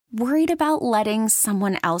Worried about letting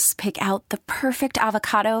someone else pick out the perfect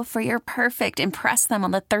avocado for your perfect impress them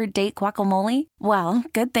on the third date guacamole? Well,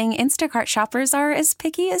 good thing Instacart shoppers are as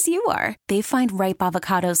picky as you are. They find ripe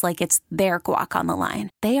avocados like it's their guac on the line.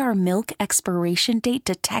 They are milk expiration date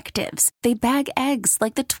detectives. They bag eggs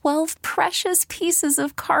like the 12 precious pieces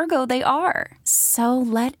of cargo they are. So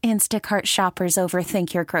let Instacart shoppers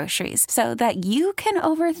overthink your groceries so that you can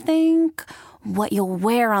overthink what you'll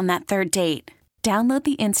wear on that third date. Download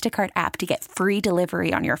the Instacart app to get free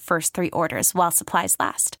delivery on your first 3 orders while supplies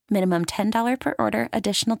last. Minimum $10 per order.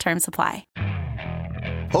 Additional terms apply.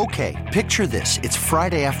 Okay, picture this. It's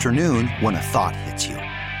Friday afternoon when a thought hits you.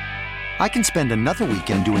 I can spend another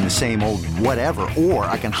weekend doing the same old whatever, or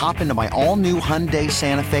I can hop into my all-new Hyundai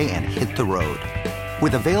Santa Fe and hit the road.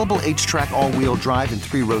 With available H-Track all-wheel drive and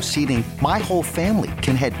 3-row seating, my whole family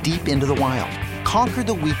can head deep into the wild. Conquer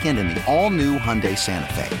the weekend in the all-new Hyundai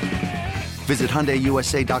Santa Fe. Visit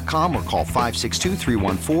HyundaiUSA.com or call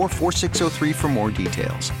 562-314-4603 for more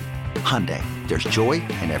details. Hyundai, there's joy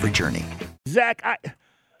in every journey. Zach,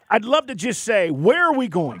 I'd love to just say, where are we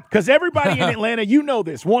going? Because everybody in Atlanta, you know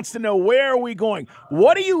this, wants to know, where are we going?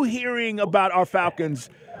 What are you hearing about our Falcons,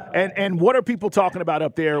 and what are people talking about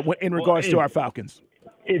up there in regards to our Falcons?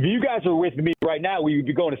 If you guys are with me right now, we would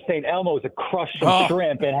be going to St. Elmo's to crush some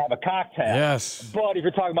shrimp and have a cocktail. Yes. But if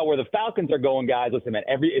you're talking about where the Falcons are going, guys, listen, man,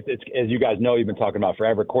 it's as you guys know, you've been talking about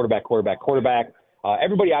forever, quarterback.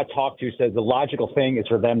 Everybody I talk to says the logical thing is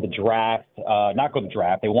for them to draft, not go to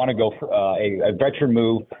draft. They want to go for a veteran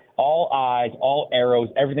move. All eyes, all arrows,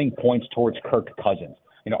 everything points towards Kirk Cousins.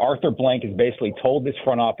 You know, Arthur Blank has basically told this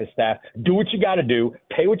front office staff, do what you got to do,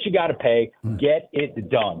 pay what you got to pay, get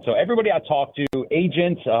it done. So everybody I talk to,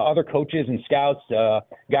 agents, other coaches and scouts,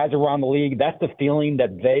 guys around the league, that's the feeling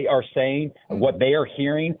that they are saying. What they are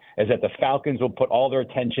hearing is that the Falcons will put all their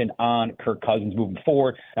attention on Kirk Cousins moving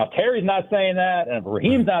forward. Now, Terry's not saying that, and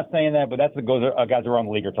Raheem's not saying that, but that's what guys around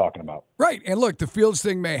the league are talking about. Right. And look, the Fields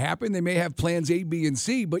thing may happen. They may have plans A, B, and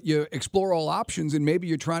C, but you explore all options, and maybe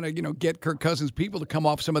you're trying to, get Kirk Cousins' people to come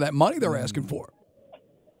off some of that money they're asking for.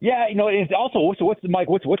 Yeah, it's also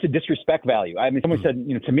what's the disrespect value? I mean, someone said,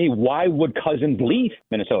 to me, why would Cousins leave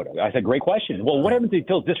Minnesota? I said, great question. Well, what happens if he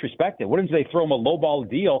feels disrespected? What happens if they throw him a lowball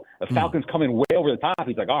deal? The Falcons come in way over the top.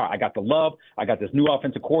 He's like, all right, I got the love. I got this new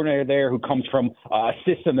offensive coordinator there who comes from a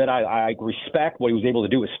system that I respect. What he was able to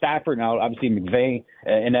do with Stafford, now obviously McVay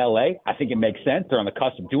in L.A. I think it makes sense. They're on the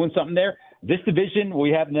cusp of doing something there. This division we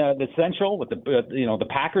have in the Central with the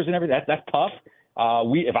Packers and everything. That's tough.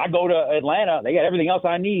 If I go to Atlanta, they got everything else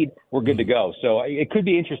I need. We're good to go. So it could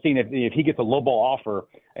be interesting if he gets a lowball offer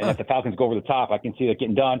and if the Falcons go over the top. I can see that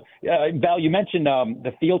getting done. Val, you mentioned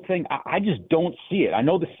the field thing. I just don't see it. I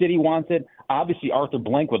know the city wants it. Obviously, Arthur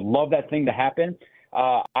Blank would love that thing to happen.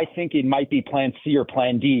 I think it might be Plan C or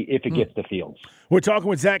Plan D if it gets the Fields. We're talking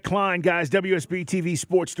with Zach Klein, guys, WSB-TV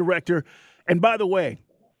sports director. And by the way,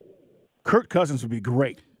 Kirk Cousins would be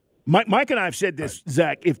great. Mike and I have said this,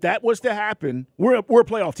 Zach. If that was to happen, we're a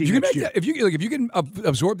playoff team next year. If you can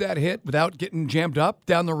absorb that hit without getting jammed up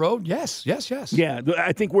down the road, yes. Yeah,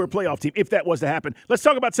 I think we're a playoff team if that was to happen. Let's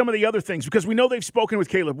talk about some of the other things because we know they've spoken with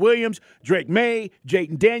Caleb Williams, Drake May,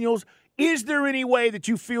 Jayden Daniels. Is there any way that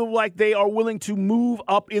you feel like they are willing to move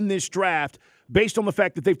up in this draft based on the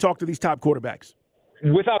fact that they've talked to these top quarterbacks?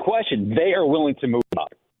 Without question, they are willing to move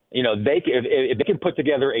up. If they can put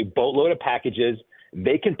together a boatload of packages,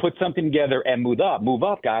 they can put something together and move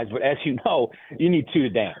up, guys. But as you know, you need two to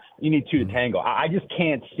dance. You need two to tango. I just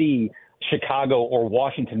can't see Chicago or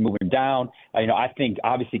Washington moving down. I think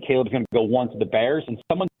obviously Caleb's going to go one to the Bears. And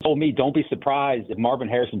someone told me, don't be surprised if Marvin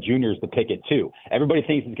Harrison Jr. is the pick at 2. Everybody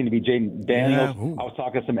thinks it's going to be Jayden Daniels. Yeah. I was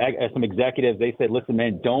talking to some executives. They said, listen,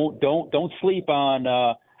 man, don't sleep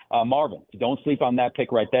on Marvin. Don't sleep on that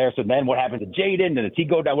pick right there. So then what happens to Jayden? Then does he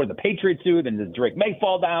go down? What does the Patriots do? Then does Drake May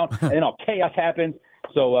fall down? And then all chaos happens.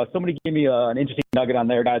 So somebody give me an interesting nugget on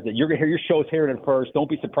there, guys, that you're going to hear your shows hearing it first. Don't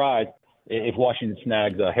be surprised if Washington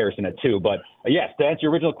snags Harrison at 2. But, yes, to answer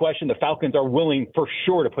your original question, the Falcons are willing for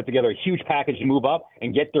sure to put together a huge package to move up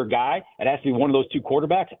and get their guy. It has to be one of those two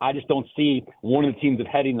quarterbacks. I just don't see one of the teams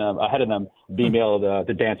ahead of them being able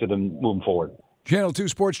to dance with them moving forward. Channel 2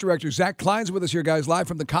 Sports Director Zach Klein's with us here, guys, live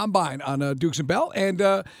from the Combine on Dukes and Bell. And,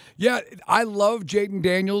 I love Jayden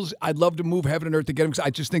Daniels. I'd love to move heaven and earth to get him because I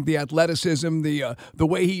just think the athleticism, the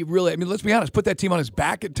way he really – let's be honest, put that team on his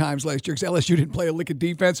back at times last year because LSU didn't play a lick of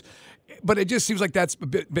defense. But it just seems like that's a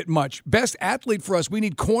bit much. Best athlete for us, we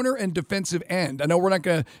need corner and defensive end. I know we're not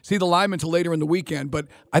going to see the lineman until later in the weekend, but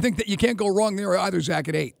I think that you can't go wrong there either, Zach,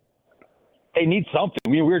 at 8. They need something. I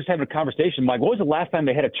mean, we were just having a conversation. Like, what was the last time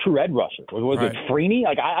they had a true edge rusher? Was it Freeney?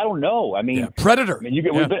 Like, I don't know. I mean, Predator. I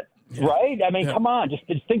mean, right? I mean, come on, just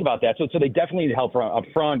think about that. So they definitely need help up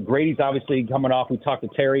front. Grady's obviously coming off. We talked to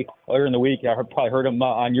Terry earlier in the week. I probably heard him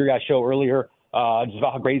on your guys' show earlier. Just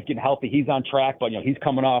about how Grady's getting healthy. He's on track, but he's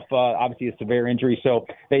coming off obviously a severe injury. So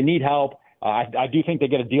they need help. I do think they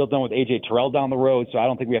get a deal done with A.J. Terrell down the road, so I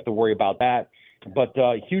don't think we have to worry about that. But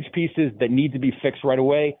huge pieces that need to be fixed right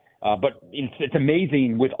away. But it's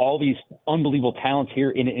amazing with all these unbelievable talents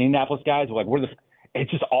here in Indianapolis, guys. Like, it's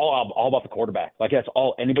just all about the quarterback. Like, that's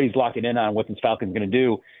all anybody's locking in on what this Falcons going to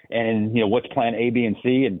do, and what's plan A, B, and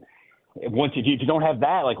C. And once if you don't have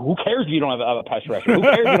that, like, who cares if you don't have a pass rusher? Who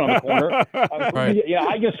cares if you don't have a corner? Right.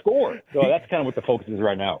 I can score. So that's kind of what the focus is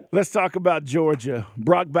right now. Let's talk about Georgia.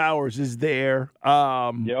 Brock Bowers is there.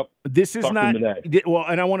 Yep. This is not well,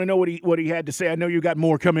 and I want to know what he had to say. I know you got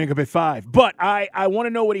more coming up at 5, but I want to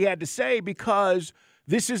know what he had to say because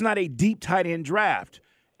this is not a deep tight end draft,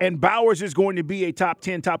 and Bowers is going to be a top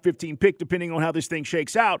 10, top 15 pick depending on how this thing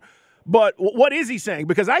shakes out. But what is he saying?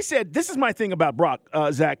 Because I said this is my thing about Brock,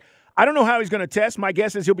 Zach. I don't know how he's going to test. My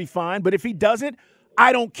guess is he'll be fine. But if he doesn't,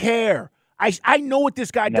 I don't care. I know what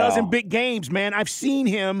this guy does in big games, man. I've seen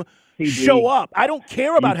him show up. I don't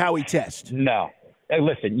care about how he tests. No. Hey,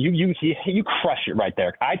 listen, you crush it right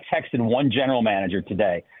there. I texted one general manager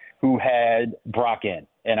today who had Brock in,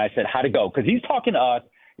 and I said, how'd it go? Because he's talking to us.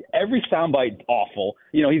 Every soundbite awful.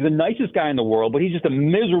 He's the nicest guy in the world, but he's just a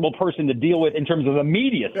miserable person to deal with in terms of the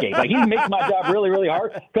media scape. Like, he makes my job really, really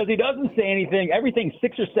hard because he doesn't say anything. Everything's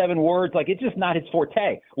 6 or 7 words. Like, it's just not his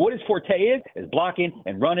forte. What his forte is blocking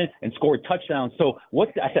and running and scoring touchdowns. So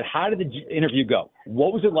I said, how did the interview go?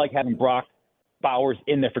 What was it like having Brock Bowers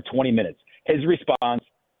in there for 20 minutes? His response,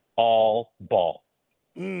 all ball.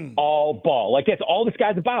 All ball. Like, that's all this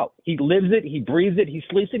guy's about. He lives it. He breathes it. He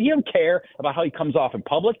sleeps it. He don't care about how he comes off in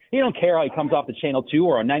public. He don't care how he comes off the Channel 2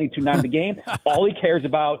 or on 92.9 The Game. All he cares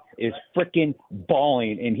about is freaking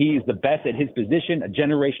balling, and he's the best at his position, a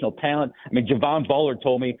generational talent. I mean, Javon Bullard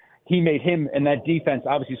told me he made him and that defense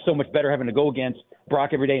obviously so much better having to go against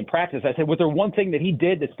Brock every day in practice. I said, was there one thing that he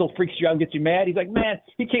did that still freaks you out and gets you mad? He's like, man,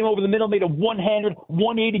 he came over the middle, made a one-handed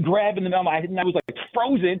 180 grab in the middle. And I was like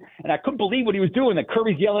frozen, and I couldn't believe what he was doing. The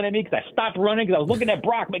Kirby's yelling at me because I stopped running because I was looking at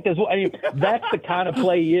Brock make this. I mean, that's the kind of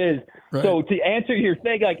play he is. Right. So to answer your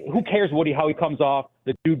thing, like, who cares how he comes off?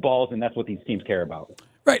 The dude balls, and that's what these teams care about.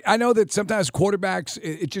 Right. I know that sometimes quarterbacks,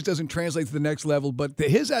 it just doesn't translate to the next level, but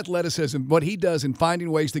his athleticism, what he does in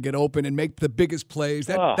finding ways to get open and make the biggest plays,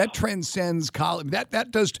 that transcends college.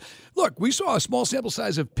 That does. Look, we saw a small sample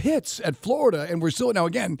size of Pitts at Florida, and we're still, now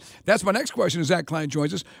again, that's my next question as Zach Klein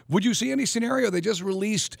joins us. Would you see any scenario they just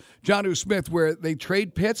released Jonnu Smith where they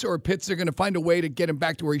trade Pitts, or Pitts are going to find a way to get him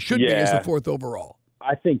back to where he should be as the 4th overall?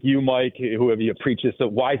 I think you, Mike, whoever you preach this,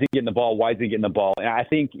 why is he getting the ball? Why is he getting the ball? And I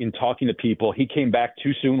think in talking to people, he came back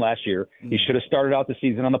too soon last year. He should have started out the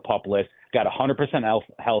season on the PUP list, got 100%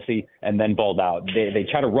 healthy, and then balled out. They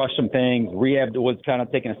try to rush some things. Rehab was kind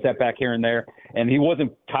of taking a step back here and there, and he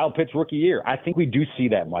wasn't Kyle Pitts' rookie year. I think we do see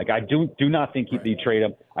that, Mike. I do not think you trade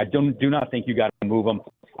him. I do not think you got to move him.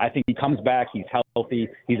 I think he comes back. He's healthy.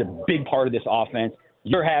 He's a big part of this offense.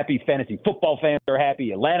 You're happy. Fantasy football fans are happy.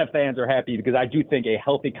 Atlanta fans are happy because I do think a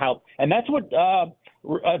healthy Kyle – and that's what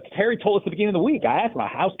Terry told us at the beginning of the week. I asked him,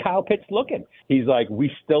 how's Kyle Pitts looking? He's like,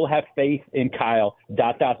 we still have faith in Kyle, ...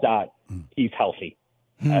 He's healthy.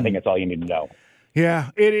 I think that's all you need to know. Yeah,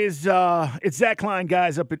 it is. It's Zach Klein,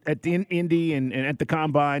 guys, up at the Indy and at the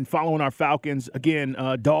Combine, following our Falcons. Again,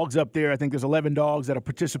 dogs up there. I think there's 11 dogs that'll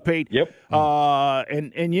participate. Yep.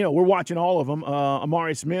 And we're watching all of them.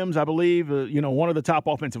 Amarius Mims, I believe, one of the top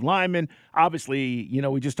offensive linemen. Obviously,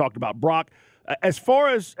 we just talked about Brock. As far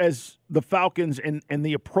as the Falcons and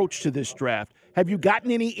the approach to this draft, have you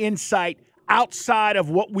gotten any insight outside of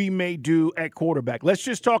what we may do at quarterback? Let's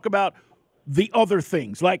just talk about the other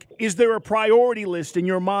things. Like, is there a priority list in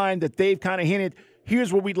your mind that they've kind of hinted,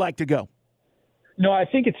 here's where we'd like to go? No, I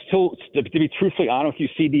think it's still, to be truthfully honest with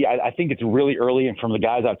you, CD, I think it's really early, and from the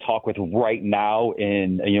guys I've talked with right now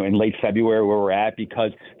in late February where we're at, because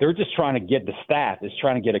they're just trying to get the staff is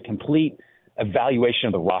trying to get a complete evaluation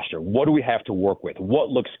of the roster. What do we have to work with? What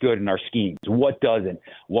looks good in our schemes? What doesn't?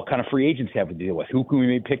 What kind of free agents have to deal with? Who can we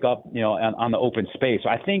maybe pick up, on the open space? So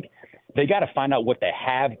I think they got to find out what they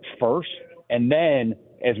have first. And then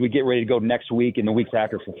as we get ready to go next week and the weeks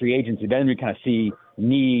after for free agency, then we kind of see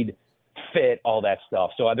need, fit, all that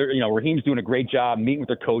stuff. So, Raheem's doing a great job meeting with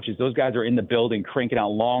their coaches. Those guys are in the building, cranking out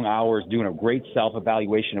long hours, doing a great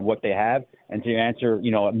self-evaluation of what they have. And to answer,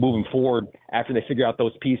 moving forward, after they figure out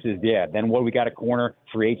those pieces, then what do we got at corner,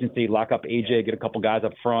 free agency, lock up AJ, get a couple guys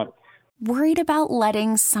up front. Worried about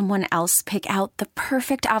letting someone else pick out the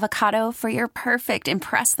perfect avocado for your perfect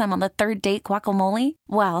impress them on the third date guacamole?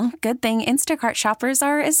 Well, good thing Instacart shoppers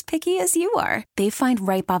are as picky as you are. They find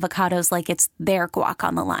ripe avocados like it's their guac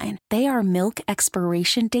on the line. They are milk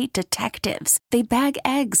expiration date detectives. They bag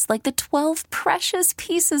eggs like the 12 precious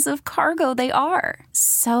pieces of cargo they are.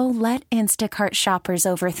 So let Instacart shoppers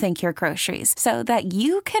overthink your groceries so that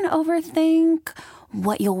you can overthink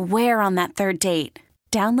what you'll wear on that third date.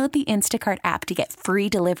 Download the Instacart app to get free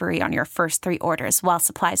delivery on your first 3 orders while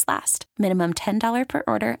supplies last. Minimum $10 per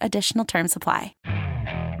order. Additional terms apply.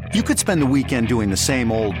 You could spend the weekend doing the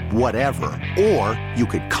same old whatever, or you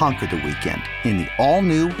could conquer the weekend in the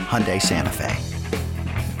all-new Hyundai Santa Fe.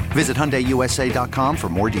 Visit HyundaiUSA.com for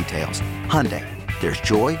more details. Hyundai, there's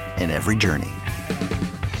joy in every journey.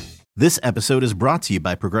 This episode is brought to you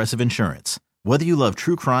by Progressive Insurance. Whether you love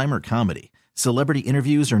true crime or comedy, celebrity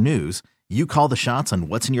interviews or news, you call the shots on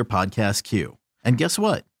what's in your podcast queue. And guess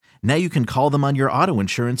what? Now you can call them on your auto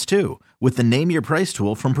insurance too with the Name Your Price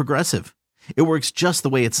tool from Progressive. It works just the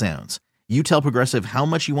way it sounds. You tell Progressive how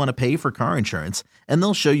much you want to pay for car insurance, and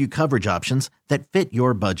they'll show you coverage options that fit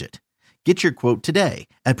your budget. Get your quote today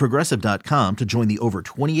at Progressive.com to join the over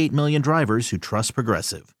 28 million drivers who trust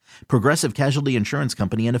Progressive. Progressive Casualty Insurance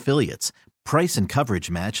Company and Affiliates. Price and coverage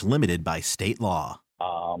match limited by state law.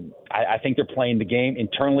 I think they're playing the game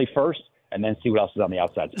internally first, and then see what else is on the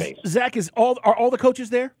outside space. Zach, are all the coaches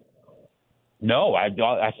there? No, I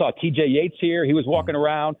saw TJ Yates here. He was walking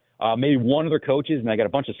around. Maybe one of their coaches, and I got a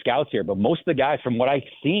bunch of scouts here. But most of the guys, from what I've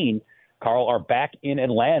seen, Carl, are back in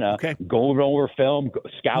Atlanta, going over film,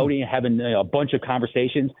 scouting, having a bunch of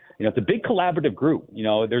conversations. It's a big collaborative group.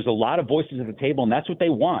 There's a lot of voices at the table, and that's what they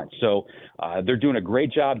want. So they're doing a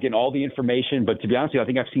great job getting all the information. But to be honest with you, I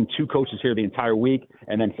think I've seen 2 coaches here the entire week,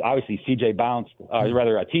 and then obviously TJ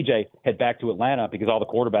head back to Atlanta because all the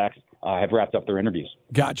quarterbacks have wrapped up their interviews.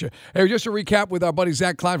 Gotcha. Hey, just to recap with our buddy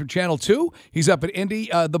Zach Klein from Channel 2. He's up at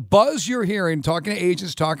Indy. The buzz you're hearing, talking to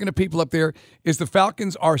agents, talking to people up there, is the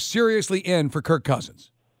Falcons are seriously in for Kirk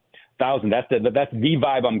Cousins. 1,000. That's the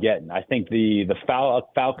vibe I'm getting. I think the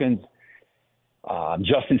Falcons,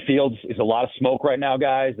 Justin Fields is a lot of smoke right now,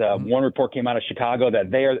 guys. One report came out of Chicago that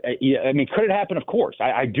they are. I mean, could it happen? Of course.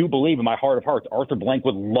 I do believe in my heart of hearts, Arthur Blank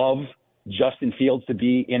would love Justin Fields to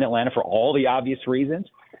be in Atlanta for all the obvious reasons.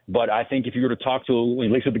 But I think if you were to talk to at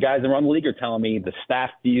least with the guys that run the league, are telling me the staff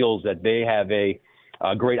feels that they have a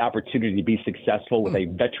great opportunity to be successful with a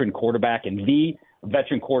veteran quarterback, and the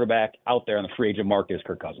veteran quarterback out there on the free agent market is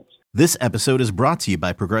Kirk Cousins. This episode is brought to you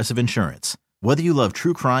by Progressive Insurance. Whether you love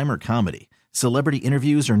true crime or comedy, celebrity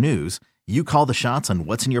interviews or news, you call the shots on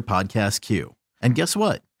what's in your podcast queue. And guess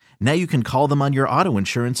what? Now you can call them on your auto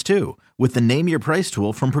insurance too with the Name Your Price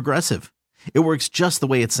tool from Progressive. It works just the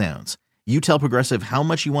way it sounds. You tell Progressive how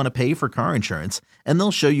much you want to pay for car insurance, and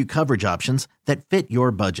they'll show you coverage options that fit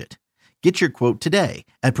your budget. Get your quote today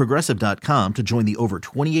at Progressive.com to join the over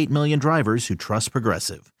 28 million drivers who trust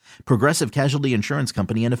Progressive. Progressive Casualty Insurance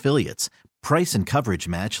Company and Affiliates. Price and coverage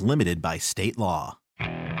match limited by state law.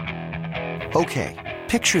 Okay,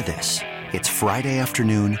 picture this. It's Friday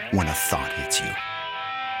afternoon when a thought hits you.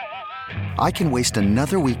 I can waste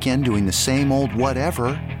another weekend doing the same old whatever,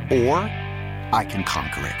 or I can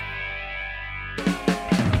conquer it.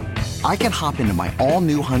 I can hop into my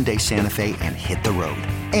all-new Hyundai Santa Fe and hit the road.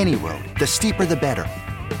 Any road. The steeper, the better.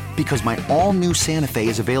 Because my all-new Santa Fe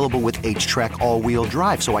is available with H-Track all-wheel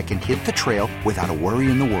drive, so I can hit the trail without a worry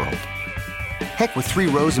in the world. Heck, with 3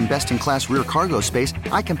 rows and best-in-class rear cargo space,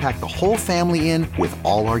 I can pack the whole family in with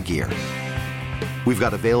all our gear. We've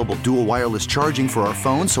got available dual wireless charging for our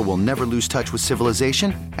phones, so we'll never lose touch with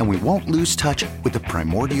civilization, and we won't lose touch with the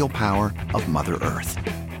primordial power of Mother Earth.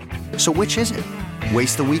 So which is it?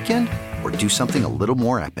 Waste the weekend or do something a little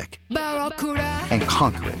more epic? And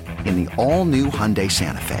conquer it in the all-new Hyundai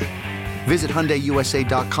Santa Fe. Visit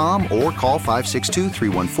HyundaiUSA.com or call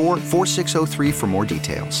 562-314-4603 for more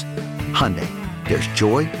details. Hyundai, there's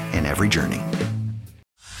joy in every journey.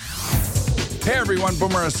 Hey everyone,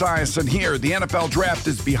 Boomer Esiason here. The NFL Draft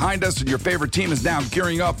is behind us and your favorite team is now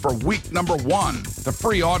gearing up for week number 1. The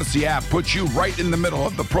free Odyssey app puts you right in the middle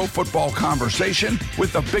of the pro football conversation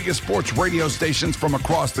with the biggest sports radio stations from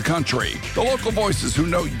across the country. The local voices who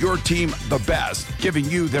know your team the best, giving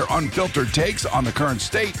you their unfiltered takes on the current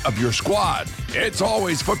state of your squad. It's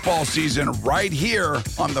always football season right here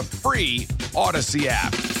on the free Odyssey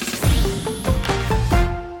app.